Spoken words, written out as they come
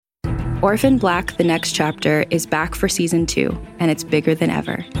Orphan Black: The Next Chapter is back for season 2, and it's bigger than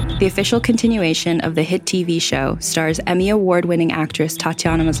ever. The official continuation of the hit TV show stars Emmy Award-winning actress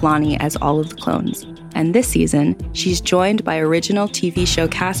Tatiana Maslany as all of the clones. And this season, she's joined by original TV show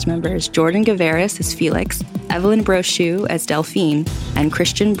cast members Jordan Gavaris as Felix, Evelyn Brochu as Delphine, and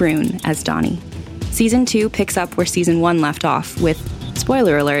Christian Brune as Donnie. Season 2 picks up where season 1 left off with,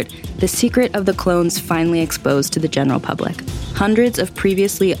 spoiler alert, the secret of the clones finally exposed to the general public. Hundreds of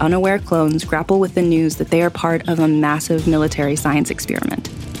previously unaware clones grapple with the news that they are part of a massive military science experiment.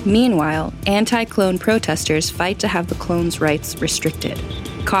 Meanwhile, anti-clone protesters fight to have the clones' rights restricted.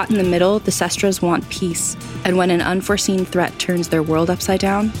 Caught in the middle, the Sestras want peace, and when an unforeseen threat turns their world upside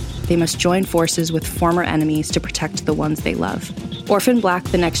down, they must join forces with former enemies to protect the ones they love. Orphan Black: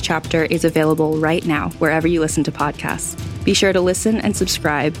 The Next Chapter is available right now wherever you listen to podcasts. Be sure to listen and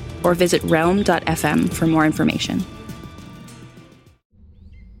subscribe, or visit realm.fm for more information.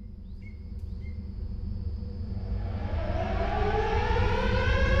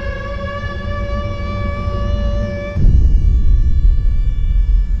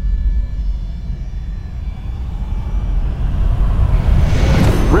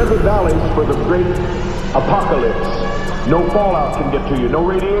 River valleys for the great apocalypse. No fallout can get to you. No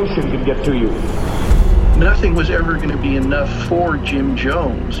radiation can get to you. Nothing was ever going to be enough for Jim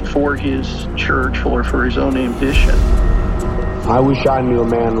Jones, for his church, or for his own ambition. I wish I knew a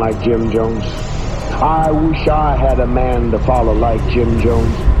man like Jim Jones. I wish I had a man to follow like Jim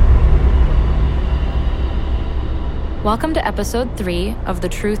Jones. Welcome to episode 3 of The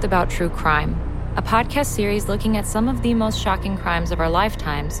Truth About True Crime, a podcast series looking at some of the most shocking crimes of our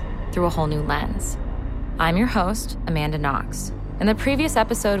lifetimes through a whole new lens. I'm your host, Amanda Knox. In the previous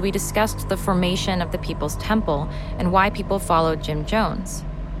episode, we discussed the formation of the People's Temple and why people followed Jim Jones.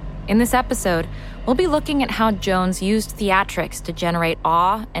 In this episode, we'll be looking at how Jones used theatrics to generate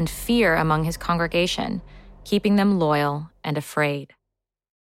awe and fear among his congregation, keeping them loyal and afraid.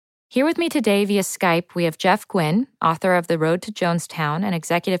 Here with me today via Skype, we have Jeff Gwynne, author of The Road to Jonestown and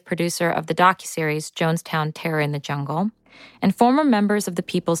executive producer of the docuseries Jonestown: Terror in the Jungle, and former members of the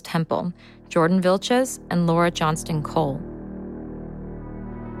People's Temple, Jordan Vilches and Laura Johnston Cole.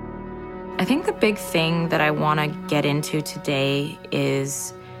 I think the big thing that I want to get into today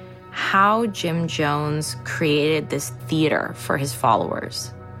is how Jim Jones created this theater for his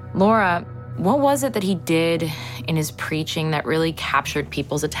followers. Laura, what was it that he did in his preaching that really captured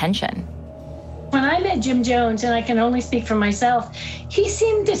people's attention? When I met Jim Jones, and I can only speak for myself, he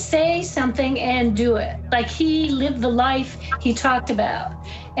seemed to say something and do it. Like he lived the life he talked about.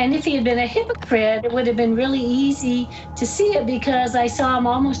 And if he had been a hypocrite, it would have been really easy to see it because I saw him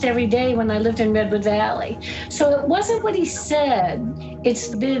almost every day when I lived in Redwood Valley. So it wasn't what he said. It's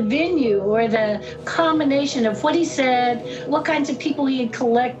the venue or the combination of what he said, what kinds of people he had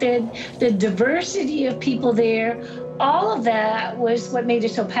collected, the diversity of people there. All of that was what made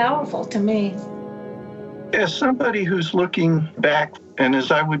it so powerful to me. As somebody who's looking back, and as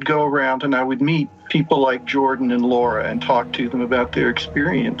I would go around and I would meet people like Jordan and Laura and talk to them about their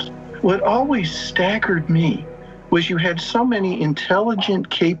experience, what always staggered me was you had so many intelligent,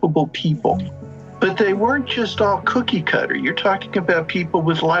 capable people, but they weren't just all cookie cutter. You're talking about people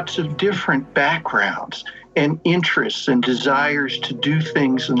with lots of different backgrounds and interests and desires to do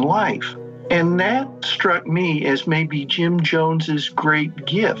things in life. And that struck me as maybe Jim Jones's great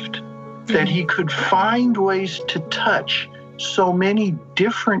gift, that he could find ways to touch so many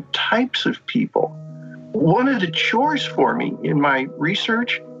different types of people. One of the chores for me in my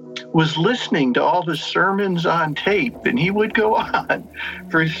research was listening to all the sermons on tape, and he would go on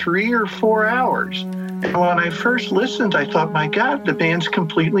for 3 or 4 hours. And when I first listened, I thought, my God, the man's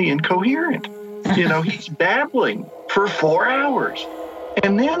completely incoherent. You know, he's babbling for 4 hours.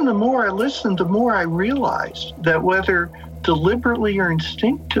 And then the more I listened, the more I realized that whether deliberately or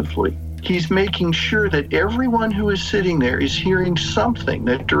instinctively, he's making sure that everyone who is sitting there is hearing something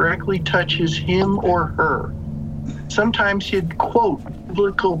that directly touches him or her. Sometimes he'd quote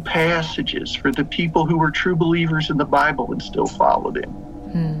biblical passages for the people who were true believers in the Bible and still followed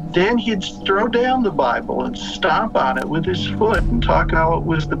him. Then he'd throw down the Bible and stomp on it with his foot and talk how it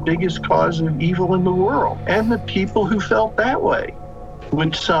was the biggest cause of evil in the world. And the people who felt that way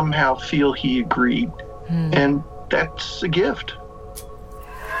would somehow feel he agreed. And that's a gift.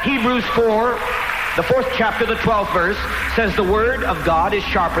 Hebrews 4, the 4th chapter, the 12th verse, says the word of God is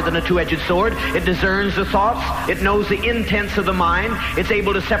sharper than a two-edged sword. It discerns the thoughts. It knows the intents of the mind. It's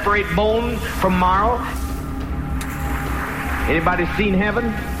able to separate bone from marrow. Anybody seen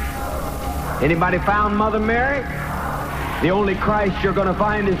heaven? Anybody found Mother Mary? The only Christ you're going to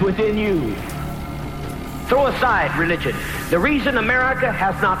find is within you. Throw aside religion. The reason America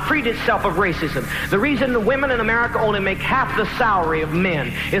has not freed itself of racism, the reason the women in America only make half the salary of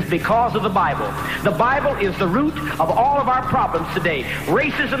men is because of the Bible. The Bible is the root of all of our problems today.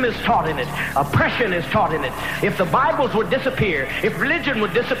 Racism is taught in it. Oppression is taught in it. If the Bibles would disappear, if religion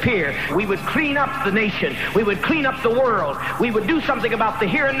would disappear, we would clean up the nation. We would clean up the world. We would do something about the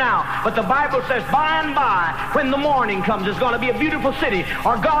here and now. But the Bible says by and by, when the morning comes, it's going to be a beautiful city,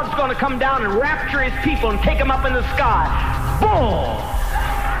 or God's going to come down and rapture his people and take them up in the sky. Boom!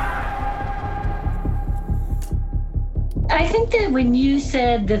 I think that when you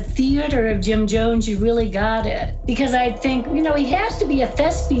said the theater of Jim Jones, you really got it. Because I think, he has to be a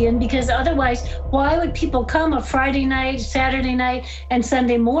thespian, because otherwise, why would people come a Friday night, Saturday night, and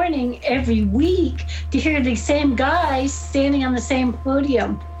Sunday morning every week to hear the same guys standing on the same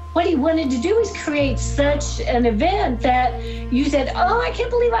podium? What he wanted to do is create such an event that you said, oh, I can't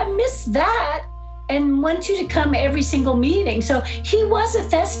believe I missed that, and want you to come every single meeting. So he was a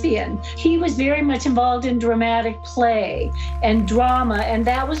thespian. He was very much involved in dramatic play and drama, and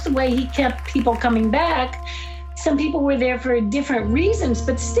that was the way he kept people coming back. Some people were there for different reasons,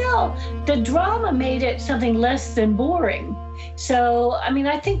 but still, the drama made it something less than boring. So,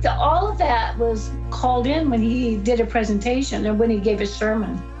 I think that all of that was called in when he did a presentation and when he gave a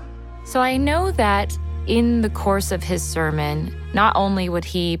sermon. So I know that in the course of his sermon, not only would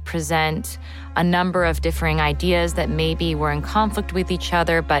he present a number of differing ideas that maybe were in conflict with each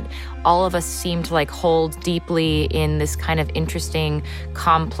other, but all of us seem to hold deeply in this kind of interesting,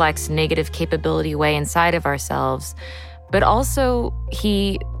 complex, negative capability way inside of ourselves, but also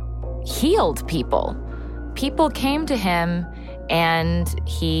he healed people. People came to him and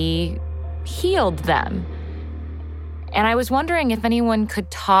he healed them. And I was wondering if anyone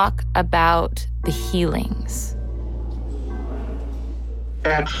could talk about the healings.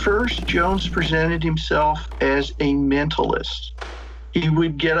 At first, Jones presented himself as a mentalist. He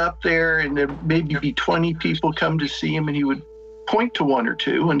would get up there and there maybe be 20 people come to see him, and he would point to one or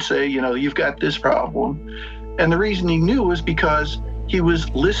two and say, you've got this problem. And the reason he knew was because he was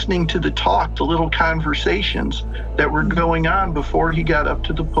listening to the little conversations that were going on before he got up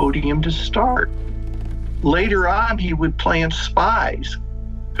to the podium to start. Later on, he would plant spies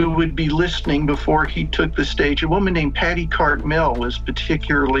who would be listening before he took the stage. A woman named Patty Cartmel was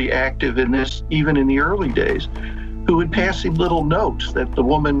particularly active in this, even in the early days, who would pass him little notes that the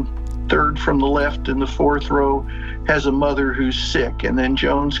woman third from the left in the fourth row has a mother who's sick. And then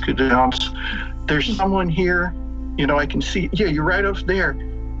Jones could announce, there's someone here, I can see, you're right up there.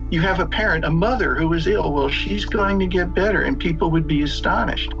 You have a parent, a mother who is ill. Well, she's going to get better. And people would be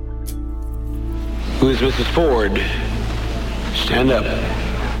astonished. Who is Mrs. Ford? Stand up.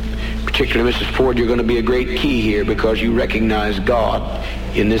 Particularly, Mrs. Ford, you're going to be a great key here because you recognize God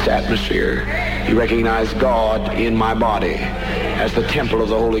in this atmosphere. You recognize God in my body as the temple of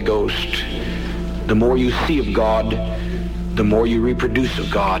the Holy Ghost. The more you see of God, the more you reproduce of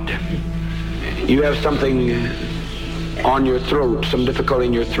God. You have something on your throat, some difficulty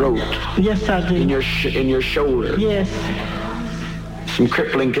in your throat. Yes, I do. In your shoulder. Yes. Some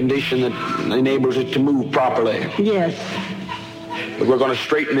crippling condition that enables it to move properly. Yes. But we're going to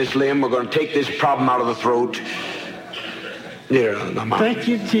straighten this limb. We're going to take this problem out of the throat. Thank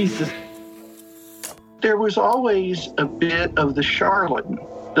you, Jesus. There was always a bit of the charlatan,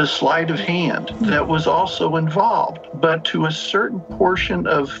 the sleight of hand, that was also involved. But to a certain portion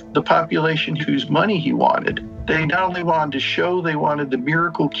of the population whose money he wanted, they not only wanted to show, they wanted the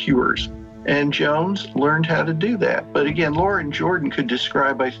miracle cures. And Jones learned how to do that. But again, Laura and Jordan could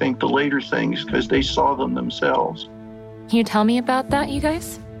describe, I think, the later things because they saw them themselves. Can you tell me about that, you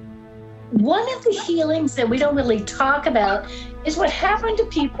guys? One of the healings that we don't really talk about is what happened to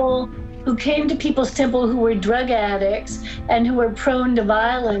people who came to People's Temple who were drug addicts and who were prone to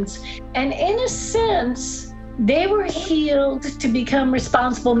violence. And in a sense, they were healed to become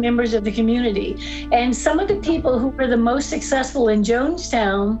responsible members of the community. And some of the people who were the most successful in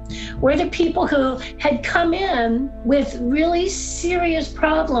Jonestown were the people who had come in with really serious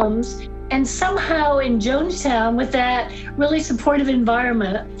problems. And somehow in Jonestown, with that really supportive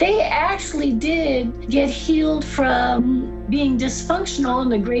environment, they actually did get healed from being dysfunctional in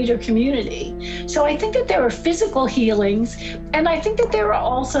the greater community. So I think that there were physical healings, and I think that there were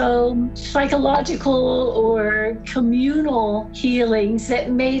also psychological or communal healings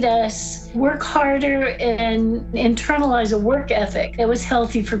that made us work harder and internalize a work ethic that was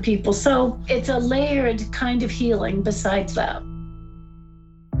healthy for people. So it's a layered kind of healing besides that.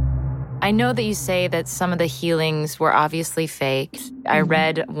 I know that you say that some of the healings were obviously fake. I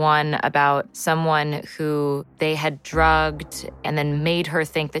read one about someone who they had drugged and then made her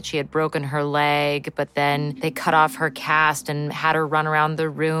think that she had broken her leg, but then they cut off her cast and had her run around the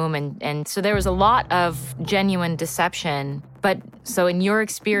room. And so there was a lot of genuine deception. But so in your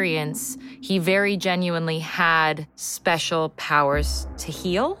experience, he very genuinely had special powers to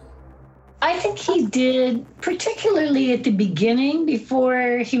heal? I think he did, particularly at the beginning,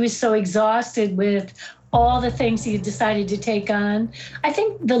 before he was so exhausted with all the things he had decided to take on. I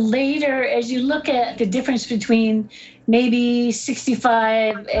think the later, as you look at the difference between maybe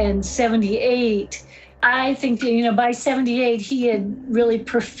 65 and 78, I think that, by 78, he had really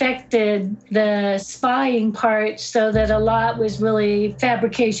perfected the spying part so that a lot was really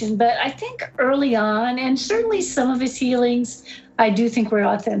fabrication. But I think early on, and certainly some of his healings, I do think were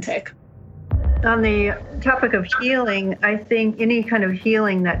authentic. On the topic of healing, I think any kind of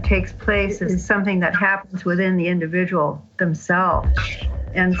healing that takes place is something that happens within the individual themselves.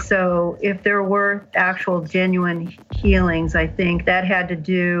 And so if there were actual genuine healings, I think that had to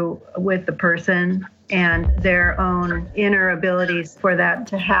do with the person and their own inner abilities for that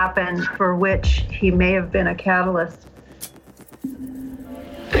to happen, for which he may have been a catalyst.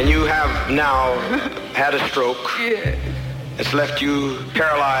 And you have now had a stroke. It's left you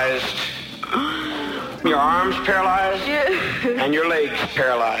paralyzed. Your arms paralyzed and your legs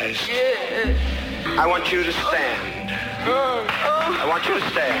paralyzed. I want you to stand. I want you to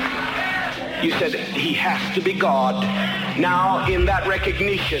stand. You said he has to be God. Now, in that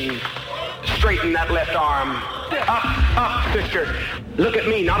recognition, straighten that left arm. Up, sister. Look at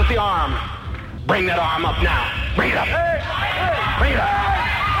me, not at the arm. Bring that arm up now. Bring it up. Bring it up.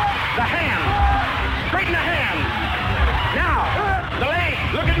 The hand. Straighten the hand. Now, the leg.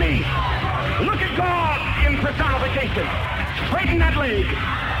 Look at me. Look at God in personification. Straighten that leg.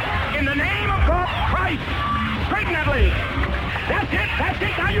 In the name of God Christ, straighten that leg. That's it.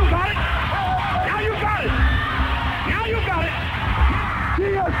 Now you got it. Now you got it.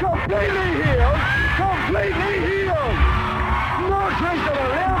 He is completely healed. Completely healed. No trace of a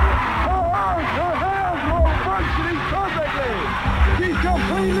limb. Her arms, her hands were functioning perfectly. She's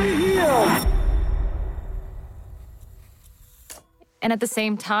completely healed. And at the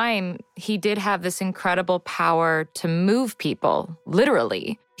same time, he did have this incredible power to move people,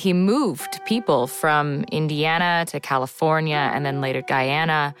 literally. He moved people from Indiana to California and then later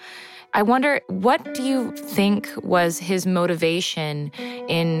Guyana. I wonder, what do you think was his motivation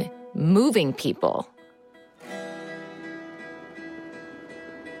in moving people?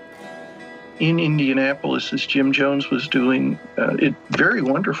 In Indianapolis, as Jim Jones was doing very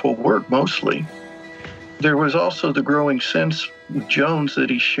wonderful work, mostly, there was also the growing sense with Jones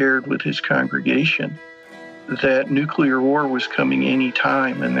that he shared with his congregation that nuclear war was coming any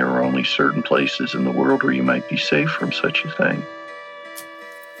time, and there were only certain places in the world where you might be safe from such a thing.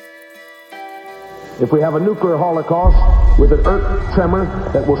 If we have a nuclear holocaust with an earth tremor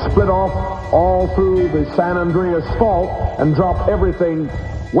that will split off all through the San Andreas Fault and drop everything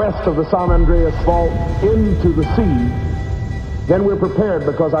west of the San Andreas Fault into the sea, then we're prepared,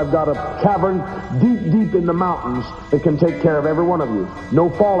 because I've got a cavern deep in the mountains that can take care of every one of you. No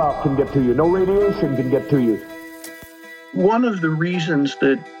fallout can get to you. No radiation can get to you. One of the reasons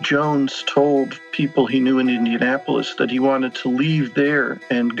that Jones told people he knew in Indianapolis that he wanted to leave there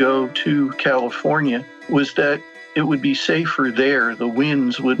and go to California was that it would be safer there. The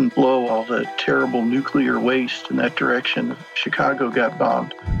winds wouldn't blow all the terrible nuclear waste in that direction. Chicago got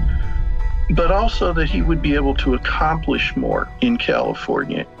bombed. But also that he would be able to accomplish more in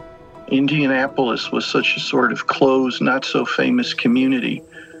California. Indianapolis was such a sort of closed, not so famous community.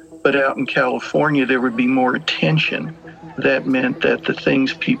 But out in California, there would be more attention. That meant that the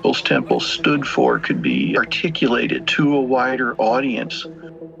things People's Temple stood for could be articulated to a wider audience.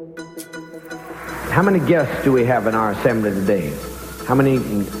 How many guests do we have in our assembly today? How many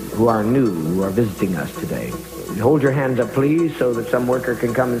who are new, who are visiting us today? Hold your hands up, please, so that some worker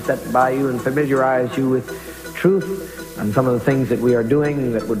can come and sit by you and familiarize you with truth and some of the things that we are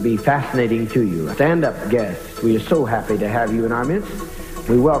doing that would be fascinating to you. Stand up, guests. We are so happy to have you in our midst.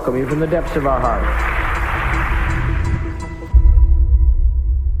 We welcome you from the depths of our hearts.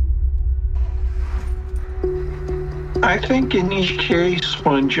 I think in each case,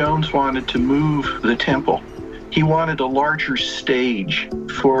 when Jones wanted to move the temple, he wanted a larger stage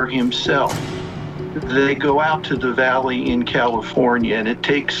for himself. They go out to the valley in California, and it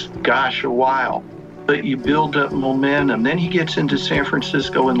takes, a while. But you build up momentum. Then he gets into San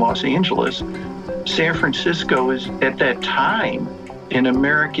Francisco and Los Angeles. San Francisco is, at that time, in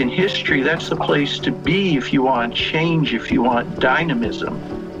American history, that's the place to be if you want change, if you want dynamism.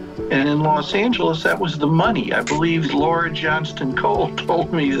 And in Los Angeles, that was the money. I believe Laura Johnston Cole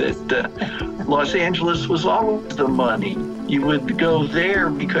told me that Los Angeles was always the money. You would go there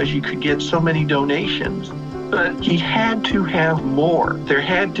because you could get so many donations. But he had to have more. There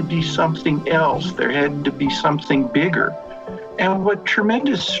had to be something else. There had to be something bigger. And what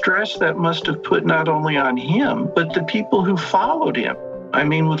tremendous stress that must have put not only on him, but the people who followed him. I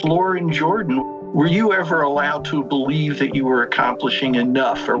mean, with Laura and Jordan, were you ever allowed to believe that you were accomplishing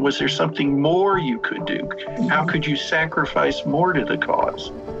enough, or was there something more you could do? How could you sacrifice more to the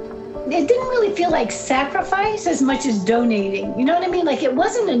cause? It didn't really feel like sacrifice as much as donating. You know what I mean? Like, it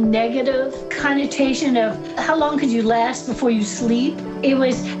wasn't a negative connotation of how long could you last before you sleep. It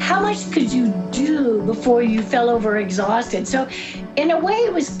was how much could you do before you fell over exhausted. So in a way,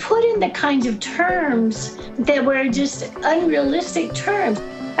 it was put in the kinds of terms that were just unrealistic terms.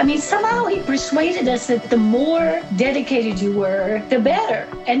 I mean, somehow he persuaded us that the more dedicated you were, the better.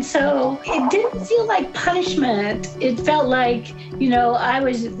 And so it didn't feel like punishment. It felt like, you know, I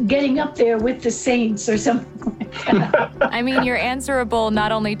was getting up there with the saints or something like that. I mean, you're answerable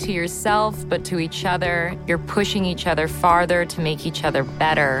not only to yourself, but to each other. You're pushing each other farther to make each other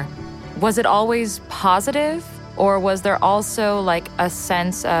better. Was it always positive? Or was there also like a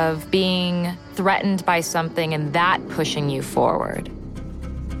sense of being threatened by something and that pushing you forward?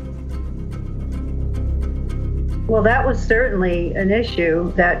 Well, that was certainly an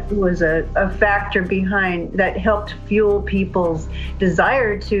issue that was a factor behind that helped fuel people's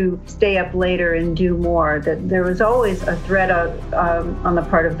desire to stay up later and do more. That there was always a threat on the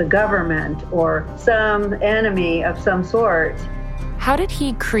part of the government or some enemy of some sort. How did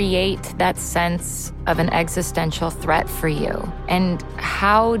he create that sense of an existential threat for you? And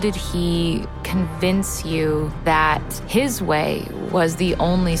how did he convince you that his way was the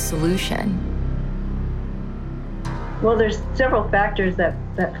only solution? Well, there's several factors that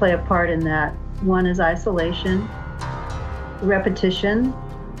play a part in that. One is isolation, repetition,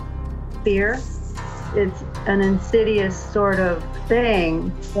 fear. It's an insidious sort of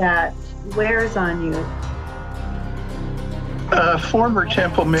thing that wears on you. A former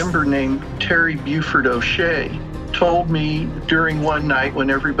Temple member named Terry Buford O'Shea told me during one night when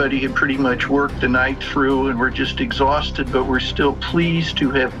everybody had pretty much worked the night through and were just exhausted, but were still pleased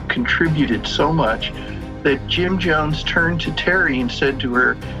to have contributed so much, that Jim Jones turned to Terry and said to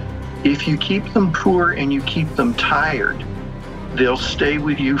her, "If you keep them poor and you keep them tired, they'll stay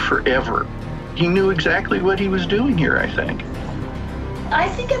with you forever." He knew exactly what he was doing here, I think. I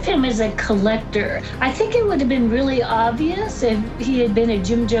think of him as a collector. I think it would have been really obvious if he had been a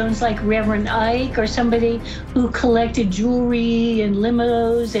Jim Jones like Reverend Ike or somebody who collected jewelry and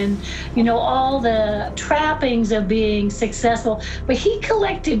limos and, you know, all the trappings of being successful. But he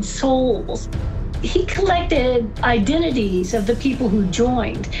collected souls. He collected identities of the people who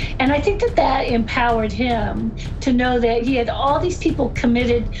joined. And I think that empowered him to know that he had all these people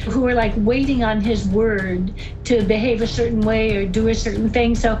committed who were like waiting on his word to behave a certain way or do a certain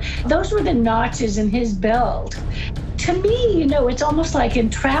thing. So those were the notches in his belt. To me, you know, it's almost like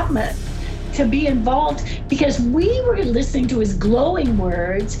entrapment to be involved because we were listening to his glowing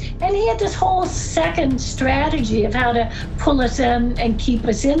words and he had this whole second strategy of how to pull us in and keep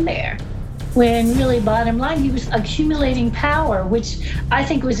us in there. When really, bottom line, he was accumulating power, which I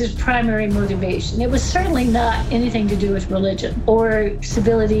think was his primary motivation. It was certainly not anything to do with religion or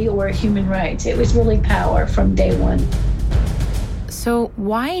civility or human rights. It was really power from day one. So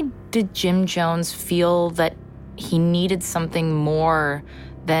why did Jim Jones feel that he needed something more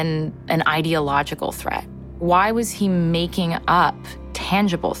than an ideological threat? Why was he making up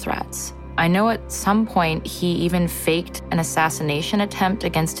tangible threats? I know at some point he even faked an assassination attempt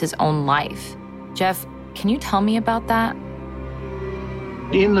against his own life. Jeff, can you tell me about that?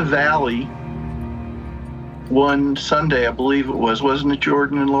 In the Valley, one Sunday, I believe it was, wasn't it,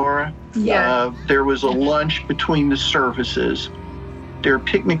 Jordan and Laura? Yeah. There was a lunch between the services. There are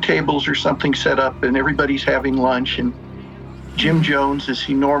picnic tables or something set up, and everybody's having lunch, and Jim Jones, as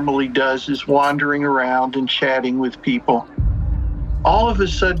he normally does, is wandering around and chatting with people. All of a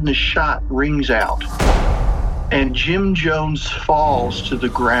sudden, a shot rings out, and Jim Jones falls to the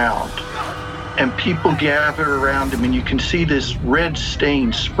ground, and people gather around him, and you can see this red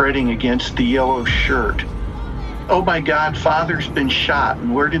stain spreading against the yellow shirt. Oh my God, Father's been shot,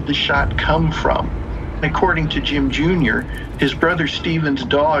 and where did the shot come from? According to Jim Jr., his brother Stephen's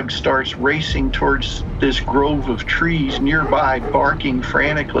dog starts racing towards this grove of trees nearby, barking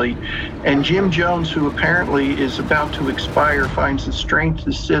frantically. And Jim Jones, who apparently is about to expire, finds the strength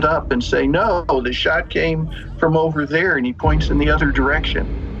to sit up and say, "No, the shot came from over there," and he points in the other direction,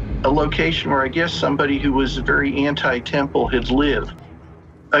 a location where I guess somebody who was very anti-temple had lived.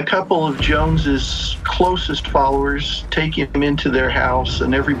 A couple of Jones's closest followers take him into their house,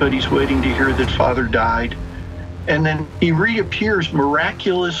 and everybody's waiting to hear that Father died. And then he reappears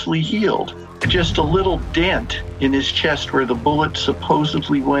miraculously healed. Just a little dent in his chest where the bullet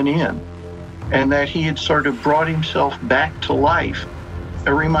supposedly went in. And that he had sort of brought himself back to life.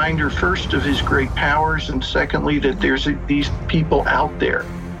 A reminder first of his great powers, and secondly that there's these people out there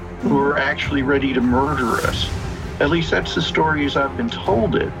who are actually ready to murder us. At least that's the story as I've been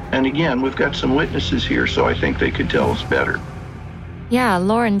told it. And again, we've got some witnesses here, so I think they could tell us better. Yeah,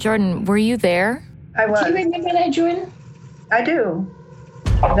 Lauren, Jordan, were you there? I was. Do you remember that, Jordan? I do.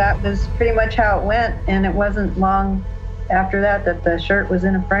 That was pretty much how it went, and it wasn't long after that the shirt was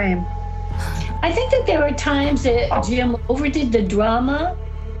in a frame. I think that there were times that Jim overdid the drama.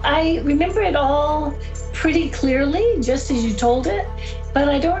 I remember it all pretty clearly, just as you told it, but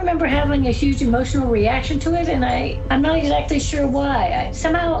I don't remember having a huge emotional reaction to it, and I'm not exactly sure why.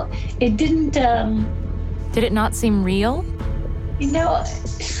 Somehow it didn't... Did it not seem real? You know,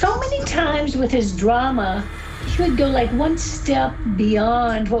 so many times with his drama, he would go like one step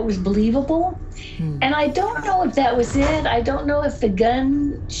beyond what was believable. And I don't know if that was it. I don't know if the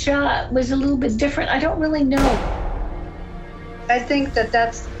gunshot was a little bit different. I don't really know. I think that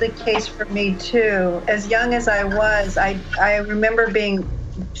that's the case for me too. As young as I was, I remember being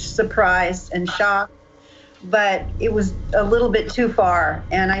surprised and shocked, but it was a little bit too far.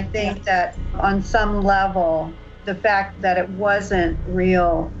 And I think that on some level, the fact that it wasn't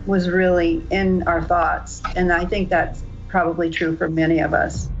real was really in our thoughts. And I think that's probably true for many of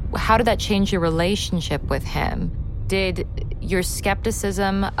us. How did that change your relationship with him? Did your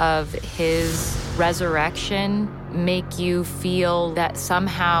skepticism of his resurrection make you feel that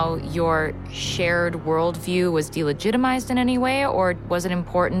somehow your shared worldview was delegitimized in any way, or was it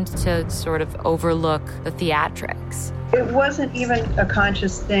important to sort of overlook the theatrics? It wasn't even a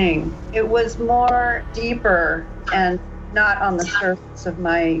conscious thing. It was more deeper and not on the surface of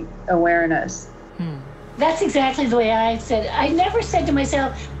my awareness. That's exactly the way I said it. I never said to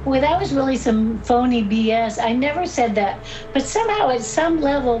myself, well, that was really some phony BS. I never said that. But somehow at some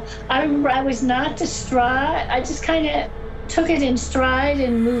level, I remember I was not distraught. I just kind of took it in stride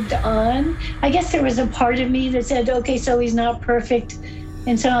and moved on. I guess there was a part of me that said, okay, so he's not perfect.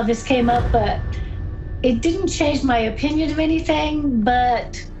 And so this came up, but it didn't change my opinion of anything,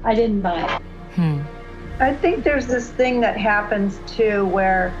 but I didn't buy it. I think there's this thing that happens too,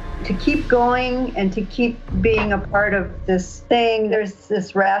 where to keep going and to keep being a part of this thing, there's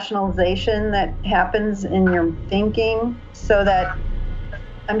this rationalization that happens in your thinking, so that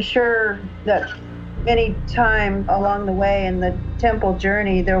I'm sure that any time along the way in the temple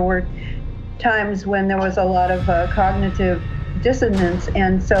journey, there were times when there was a lot of cognitive dissonance.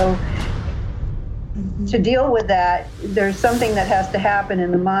 And so to deal with that, there's something that has to happen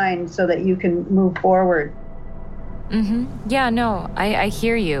in the mind so that you can move forward. Yeah, no, I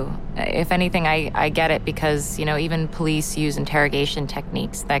hear you. If anything, I get it, because, you know, even police use interrogation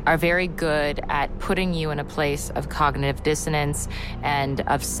techniques that are very good at putting you in a place of cognitive dissonance and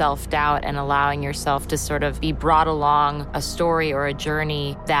of self-doubt, and allowing yourself to sort of be brought along a story or a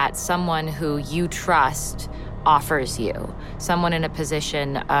journey that someone who you trust offers you, someone in a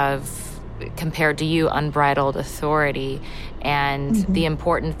position of, compared to you, unbridled authority. And the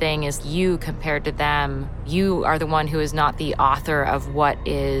important thing is you compared to them. You are the one who is not the author of what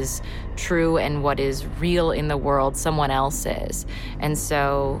is true and what is real in the world. Someone else is. And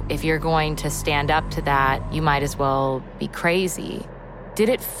so if you're going to stand up to that, you might as well be crazy. Did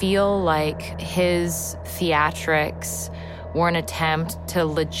it feel like his theatrics were an attempt to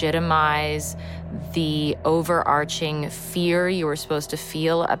legitimize the overarching fear you were supposed to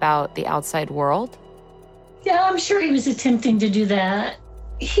feel about the outside world? Yeah, I'm sure he was attempting to do that.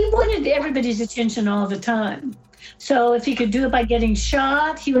 He wanted everybody's attention all the time. So if he could do it by getting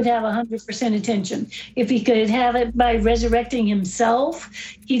shot, he would have 100% attention. If he could have it by resurrecting himself,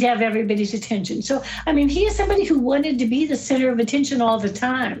 he'd have everybody's attention. So, I mean, he is somebody who wanted to be the center of attention all the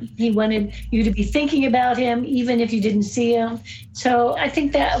time. He wanted you to be thinking about him, even if you didn't see him. So I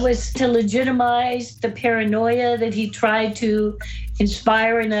think that was to legitimize the paranoia that he tried to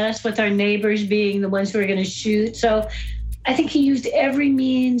inspire in us, with our neighbors being the ones who were going to shoot. So I think he used every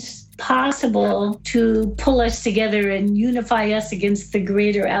means possible to pull us together and unify us against the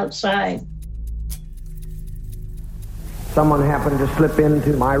greater outside. Someone happened to slip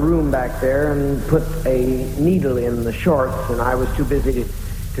into my room back there and put a needle in the shorts, and I was too busy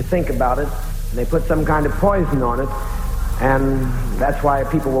to think about it. And they put some kind of poison on it, and that's why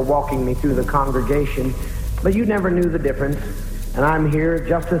people were walking me through the congregation. But you never knew the difference. And I'm here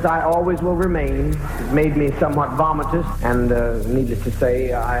just as I always will remain. It made me somewhat vomitous, and needless to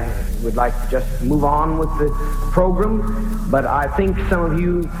say, I would like to just move on with the program. But I think some of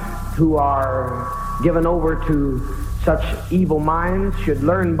you who are given over to such evil minds should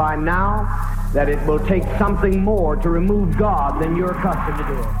learn by now that it will take something more to remove God than you're accustomed to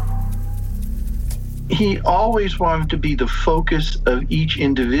doing. He always wanted to be the focus of each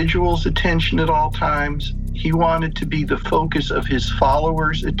individual's attention at all times. He wanted to be the focus of his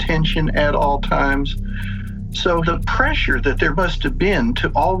followers' attention at all times. So the pressure that there must have been to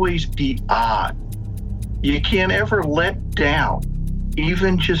always be on. You can't ever let down,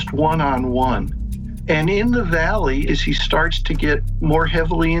 even just one-on-one. And in the valley, as he starts to get more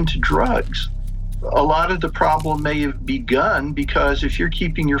heavily into drugs, a lot of the problem may have begun because if you're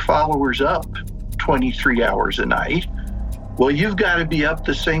keeping your followers up 23 hours a night, well, you've got to be up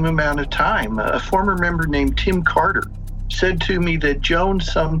the same amount of time. A former member named Tim Carter said to me that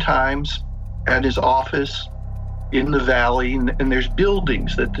Jones sometimes at his office in the valley, and there's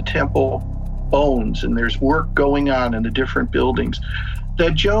buildings that the temple owns, and there's work going on in the different buildings,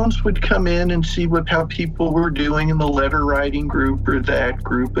 that Jones would come in and see how people were doing in the letter writing group or that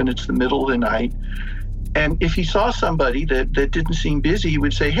group, and it's the middle of the night. And if he saw somebody that didn't seem busy, he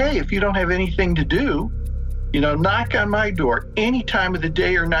would say, hey, if you don't have anything to do, knock on my door any time of the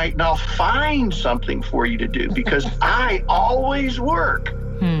day or night, and I'll find something for you to do because I always work.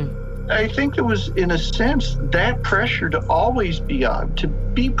 I think it was, in a sense, that pressure to always be on, to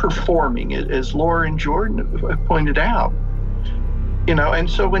be performing, as Laura and Jordan pointed out. And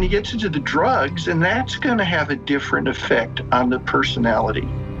so when he gets into the drugs, and that's going to have a different effect on the personality.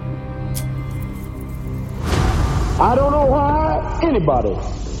 I don't know why anybody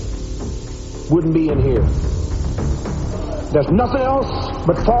wouldn't be in here. There's nothing else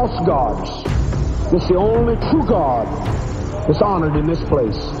but false gods. It's the only true God that's honored in this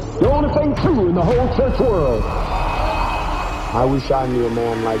place. The only thing true in the whole church world. I wish I knew a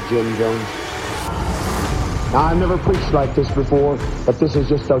man like Jim Jones. Now, I've never preached like this before, but this is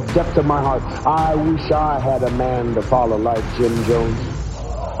just the depth of my heart. I wish I had a man to follow like Jim Jones.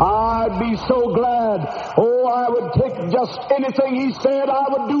 I'd be so glad. Oh, I would take just anything he said. I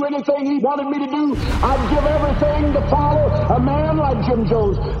would do anything he wanted me to do. I'd give everything to follow a man like Jim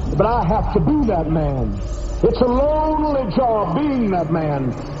Jones. But I have to be that man. It's a lonely job being that man,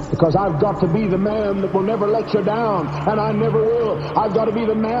 because I've got to be the man that will never let you down, and I never will. I've got to be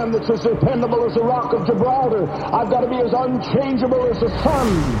the man that's as dependable as the rock of Gibraltar. I've got to be as unchangeable as the sun.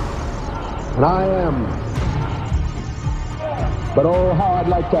 And I am. But oh, how I'd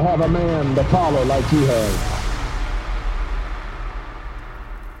like to have a man to follow like you have.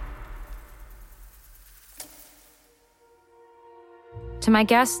 To my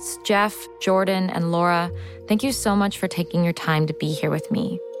guests, Jeff, Jordan, and Laura, thank you so much for taking your time to be here with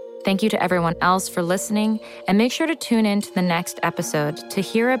me. Thank you to everyone else for listening, and make sure to tune in to the next episode to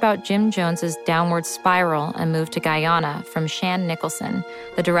hear about Jim Jones's downward spiral and move to Guyana from Shan Nicholson,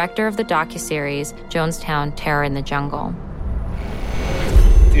 the director of the docuseries Jonestown, Terror in the Jungle.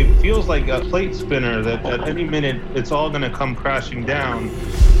 It feels like a plate spinner that at any minute it's all going to come crashing down.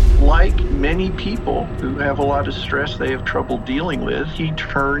 Like many people who have a lot of stress they have trouble dealing with, he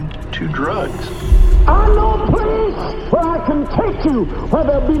turned to drugs. I know a place where I can take you where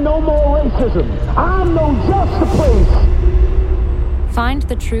there'll be no more racism. I know just the place. Find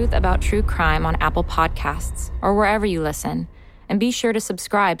The Truth About True Crime on Apple Podcasts or wherever you listen, and be sure to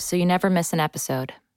subscribe so you never miss an episode.